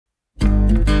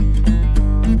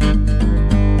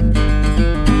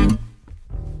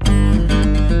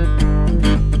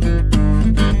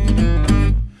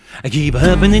keep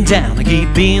upping and down, I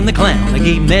keep being the clown, I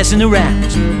keep messing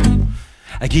around.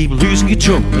 I keep losing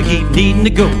control, I keep needing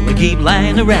to go, I keep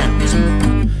lying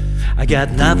around. I got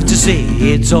nothing to say,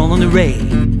 it's all on the ray.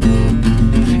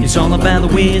 It's all about the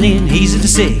winning, easy to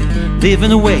say,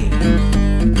 living away.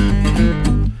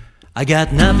 I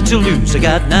got nothing to lose, I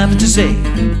got nothing to say.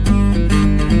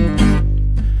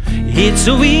 It's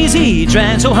so easy,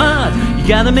 trying so hard, you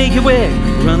gotta make it work,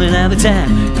 running out of time.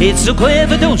 It's so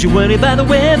clever, don't you worry about the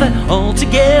weather, all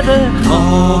together,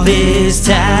 all this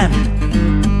time.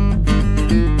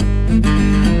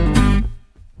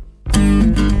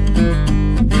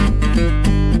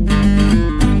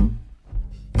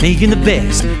 Making the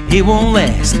best, it won't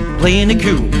last, playing it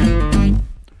cool.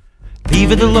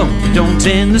 Leave it alone, don't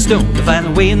tend the stone to find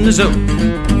a way in the zone.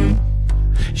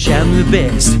 Shouting the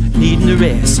best, needing the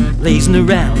rest, lazing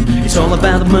around. It's all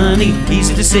about the money,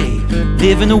 easy to say,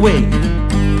 living away.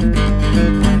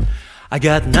 I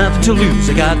got nothing to lose,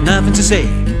 I got nothing to say.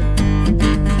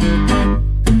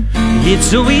 It's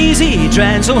so easy,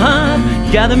 trying so hard,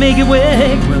 you gotta make it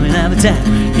work, running out of time.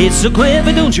 It's so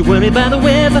clever, don't you worry about the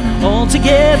weather, all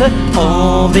together,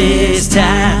 all this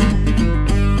time.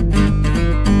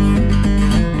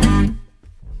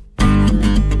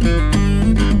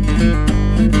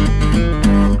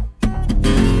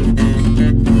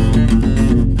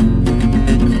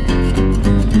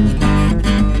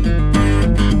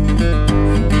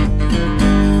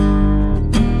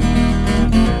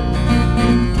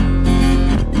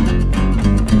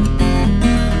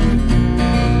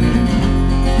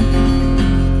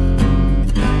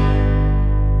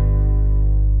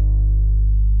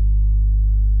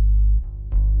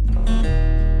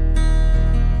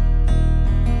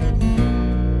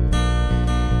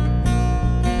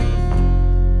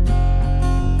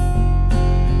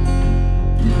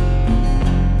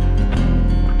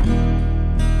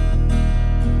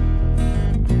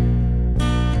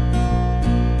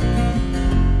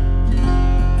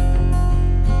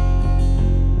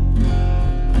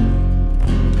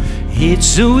 It's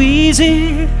so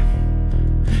easy,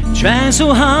 trying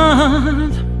so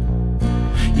hard,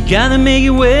 you gotta make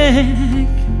it work.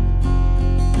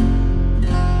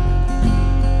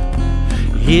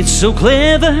 It's so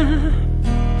clever,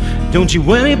 don't you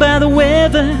worry about the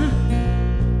weather,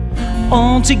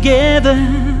 all together.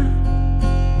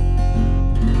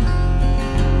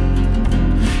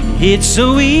 It's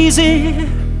so easy,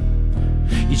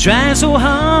 you try so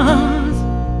hard,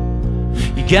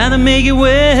 you gotta make it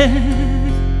work.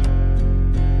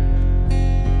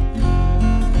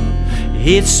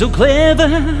 It's so clever,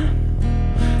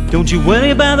 don't you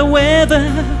worry about the weather,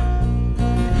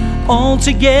 all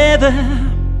together,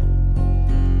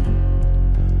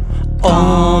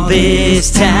 all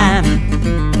this time.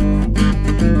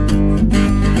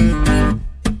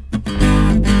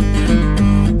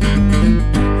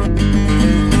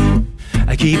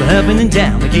 I keep upping and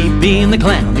down, I keep being the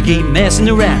clown, I keep messing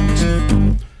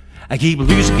around. I keep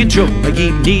losing control, I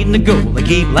keep needing to go, I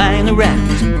keep lying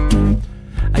around.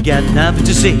 I got nothing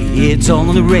to say, it's all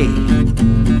on the ray.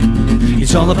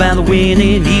 It's all about the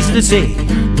winning, easy to say,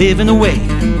 living away.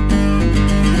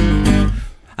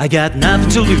 I got nothing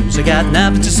to lose, I got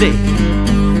nothing to say.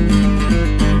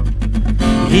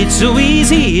 It's so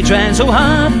easy, trying so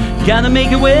hard, gotta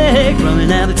make it work,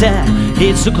 running out of time.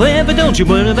 It's so clever, don't you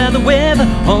worry about the weather,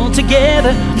 all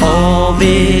together, all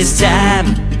this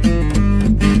time.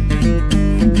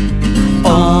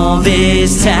 All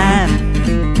this time.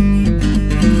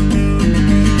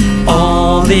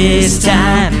 All this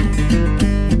time.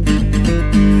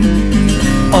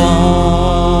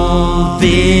 All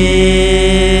this